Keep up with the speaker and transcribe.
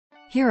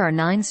Here are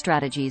 9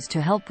 strategies to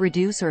help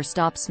reduce or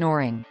stop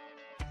snoring.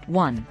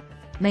 1.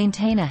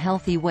 Maintain a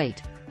healthy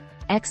weight.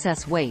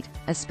 Excess weight,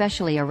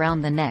 especially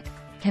around the neck,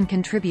 can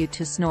contribute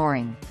to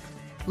snoring.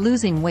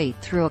 Losing weight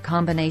through a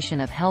combination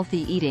of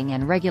healthy eating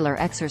and regular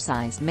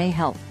exercise may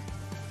help.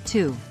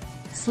 2.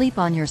 Sleep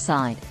on your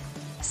side.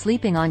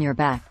 Sleeping on your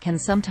back can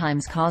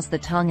sometimes cause the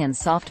tongue and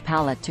soft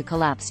palate to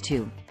collapse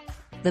to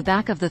the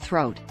back of the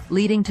throat,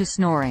 leading to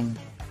snoring.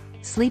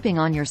 Sleeping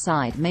on your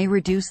side may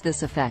reduce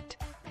this effect.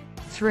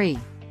 3.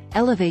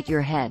 Elevate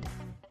your head.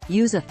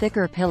 Use a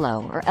thicker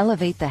pillow or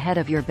elevate the head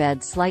of your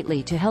bed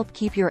slightly to help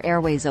keep your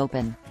airways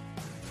open.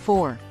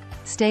 4.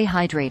 Stay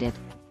hydrated.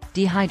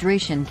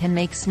 Dehydration can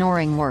make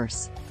snoring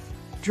worse.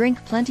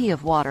 Drink plenty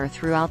of water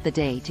throughout the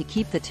day to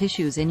keep the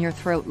tissues in your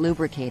throat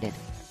lubricated.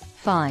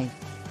 5.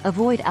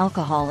 Avoid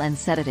alcohol and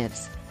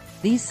sedatives.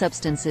 These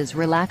substances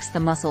relax the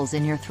muscles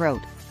in your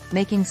throat,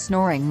 making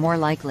snoring more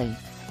likely.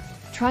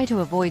 Try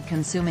to avoid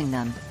consuming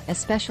them,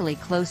 especially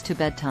close to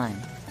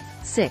bedtime.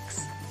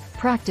 6.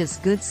 Practice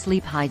good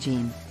sleep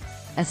hygiene.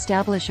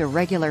 Establish a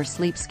regular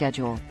sleep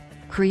schedule.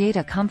 Create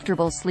a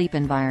comfortable sleep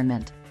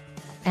environment.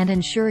 And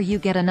ensure you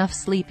get enough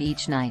sleep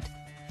each night.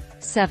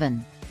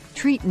 7.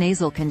 Treat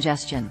nasal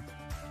congestion.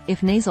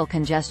 If nasal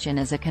congestion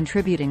is a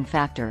contributing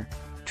factor,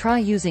 try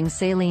using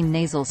saline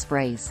nasal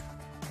sprays,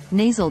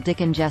 nasal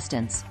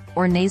decongestants,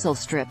 or nasal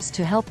strips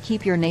to help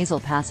keep your nasal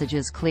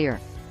passages clear.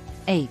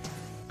 8.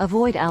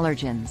 Avoid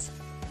allergens.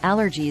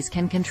 Allergies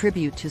can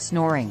contribute to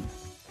snoring.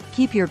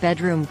 Keep your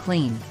bedroom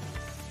clean.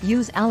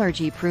 Use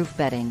allergy-proof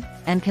bedding,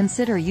 and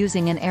consider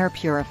using an air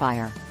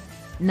purifier.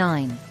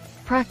 9.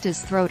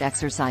 Practice throat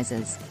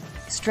exercises.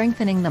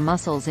 Strengthening the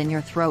muscles in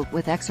your throat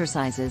with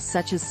exercises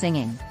such as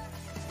singing,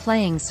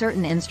 playing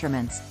certain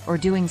instruments, or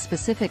doing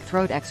specific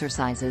throat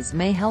exercises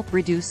may help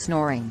reduce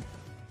snoring.